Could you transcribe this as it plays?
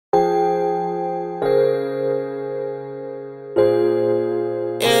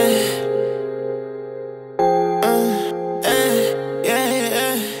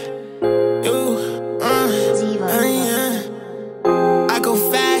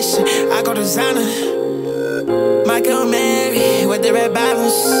designer. Michael Mary with the red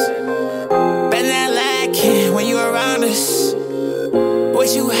bottoms. Better not like it when you around us.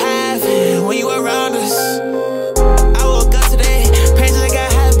 What you having when you around us? I woke up today, praying that I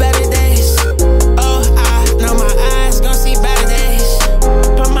got have better days. Oh, I know my eyes gon' see better days.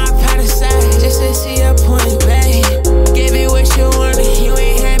 Put my pride aside just to see your point, babe. Gave you what you wanted, you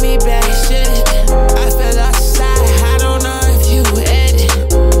ain't had me back, shit. I fell outside, I don't know if you had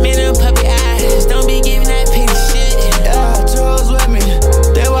it. Me and them puppy eyes, don't be giving that pink shit. Yeah, two hoes with me,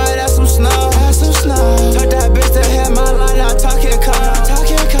 they white out some snow, had some snow. Told that bitch to hit my line, I talking car.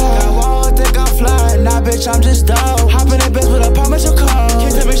 Got one think I'm flying, nah bitch I'm just dope. Hop in that bitch with a promise call.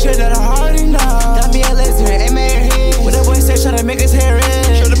 Can't tell me shit that I already know. Got me a lesbian, ain't married him. What that boy say, tryna make his hair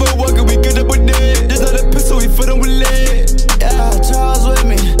red. Shut up, walking, we good up with that. This not a pistol, we fit him with lead. Yeah, two hoes with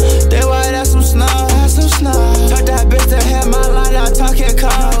me, they white out some snow, had some snow. Told that bitch to hit my line, I talking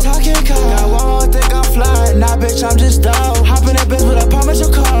car. Got one think I'm flying, nah bitch I'm just dope. Hop in that bitch with a promise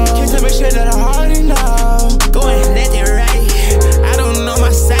call. Can't tell me shit that I already know. Going left and right, I don't know my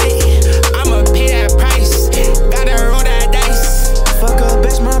sight. I'ma pay that price, gotta roll that dice. Fuck a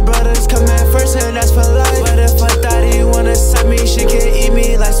bitch, my brothers come in first and that's for life. But if I thought he wanna suck me, she can eat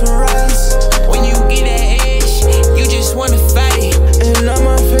me like some rice. When you get that edge, you just wanna fight. And all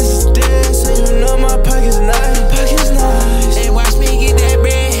my face is dead, so you know my pocket's nice. And watch me get that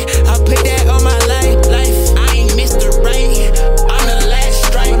bread, I'll put that on my life. I ain't Mr. Right, I'm the last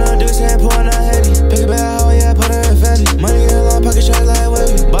strike. When I do say pouring a heady, pick a bad hoe, yeah, put her in Fendi. Money in a long pocket, try like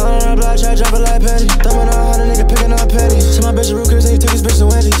wavy. Ballin' on the block, try drop it like petty. Thumbin' on 100, nigga picking up petty. See my bitch a Rukers, he took his bitch to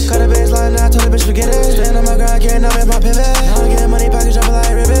Wendy's. Cut a baseline, now I told the bitch forget it. Staying on my grind, can't know my pivot. Now I'm getting money, pocket dropping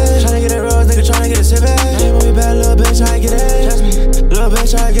like ribbon. Tryna get it rose, nigga tryna get it sippin'. Now you want me bad, little bitch, I get it. Trust me, little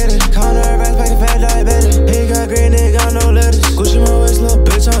bitch, I get it. Calling her racks, packing fat, diabetic. He got green, nigga, got no lettuce. Gucci my waist, little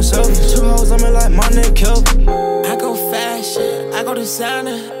bitch, I'm sober. Two hoes on me like my nigga killed. I go fashion, I go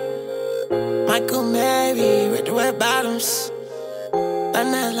designer. Michael Mary with the red bottoms.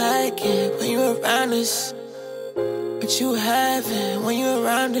 I'm not like it when you around us. What you having when you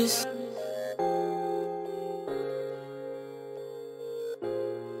around us?